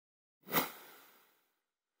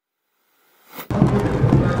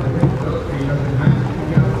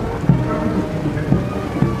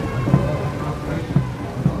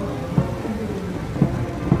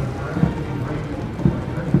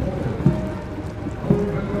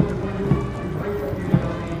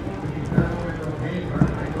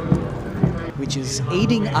is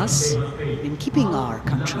aiding us in keeping our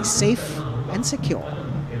country safe and secure.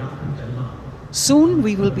 Soon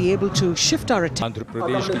we will be able to shift our attention. Andhra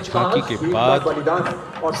Pradesh की झांकी के बाद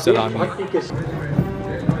सलामी.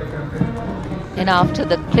 And after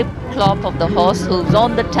the clip-clop of the horse hooves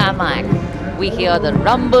on the tarmac, we hear the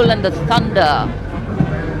rumble and the thunder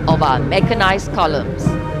of our mechanized columns.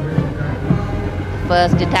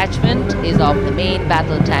 First detachment is of the main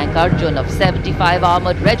battle tank Arjun of 75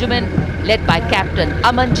 Armoured Regiment, led by Captain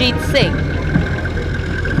Amanjeet Singh.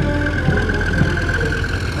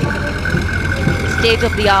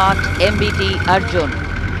 State-of-the-art MBT Arjun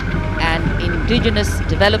and indigenous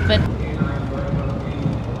development.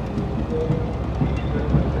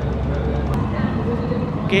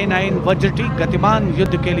 K9 वज्रटी गतिमान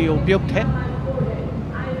युद्ध के लिए उपयुक्त है.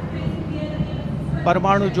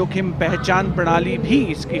 परमाणु जोखिम पहचान प्रणाली भी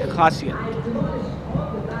इसकी खासियत.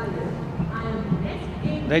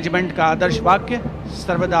 रेजिमेंट का आदर्श वाक्य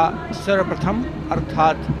सर्वदा सर्वप्रथम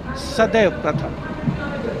अर्थात सदैव प्रथम.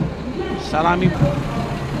 सलामी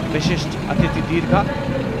विशिष्ट अतिथि दीर्घा.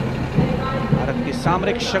 भारत की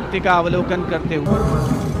सामरिक शक्ति का अवलोकन करते हुए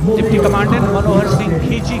डिप्टी कमांडेंट मनोहर सिंह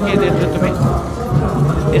खींची के नेतृत्व में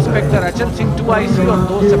इंस्पेक्टर अचल सिंह 2IC और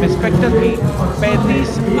 2 सब इंस्पेक्टर भी 35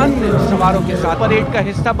 अन्य सवारों के साथ परेड का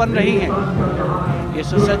हिस्सा बन रही हैं. ये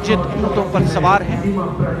सुसज्जित ऊँटों पर सवार हैं.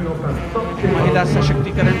 महिला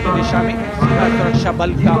सशक्तिकरण की दिशा में सीमा सुरक्षा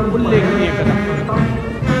बल का उल्लेखनीय कदम.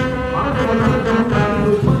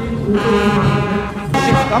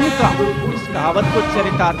 कम का इस कहावत को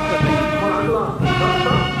चरितार्थ कर रही है.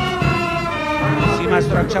 सीमा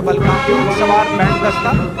सुरक्षा बल का सवार बैंड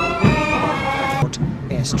दस्ता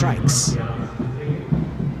air strikes.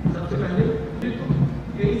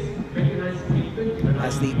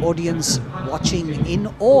 As the audience watching in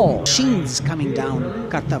awe, machines coming down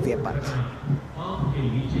Kartavya Path.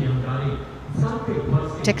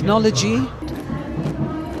 Technology.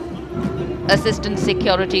 Assistant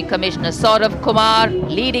Security Commissioner Saurav Kumar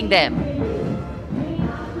leading them,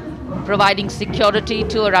 providing security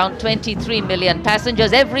to around 23 million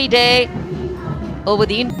passengers every day over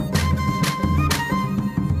the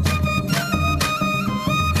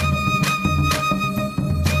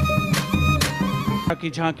की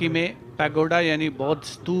झांकी में pagoda यानी बौद्ध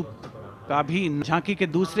स्तूप का भी झांकी के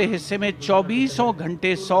दूसरे हिस्से में 24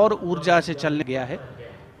 घंटे सौर ऊर्जा से चलने गया है,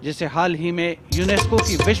 जिसे हाल ही में यूनेस्को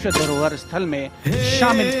की विश्व धरोहर स्थल में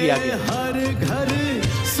शामिल किया गया. हर घर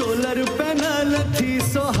सोलर पैनल थी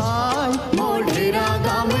सोहाय, मोढेरा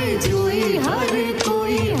गांव में जोई हर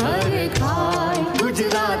कोई हर खाय,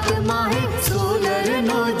 गुजरात माहे सोलर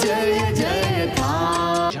नो जय जय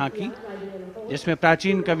था. झांकी जिसमें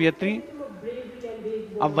प्राचीन कवियत्री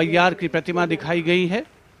अव्वैयार की प्रतिमा दिखाई गई है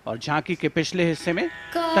और झांकी के पिछले हिस्से में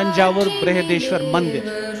तंजावुर बृहदेश्वर मंदिर.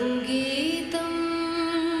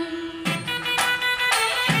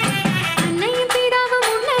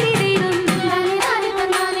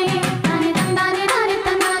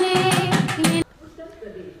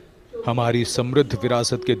 हमारी समृद्ध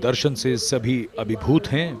विरासत के दर्शन से सभी अभिभूत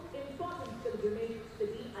हैं.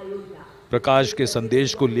 प्रकाश के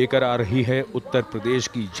संदेश को लेकर आ रही है उत्तर प्रदेश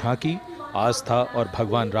की झांकी. आस्था और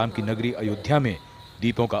भगवान राम की नगरी अयोध्या में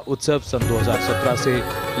दीपों का उत्सव सन 2017 से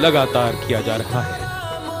लगातार किया जा रहा है.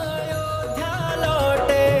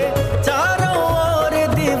 चारों ओर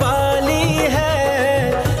दिवाली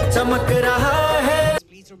है, चमक रहा है.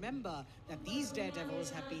 Please remember that these daredevils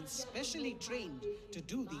have been specially trained to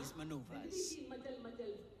do these maneuvers.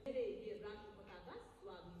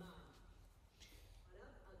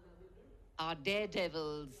 our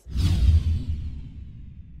daredevils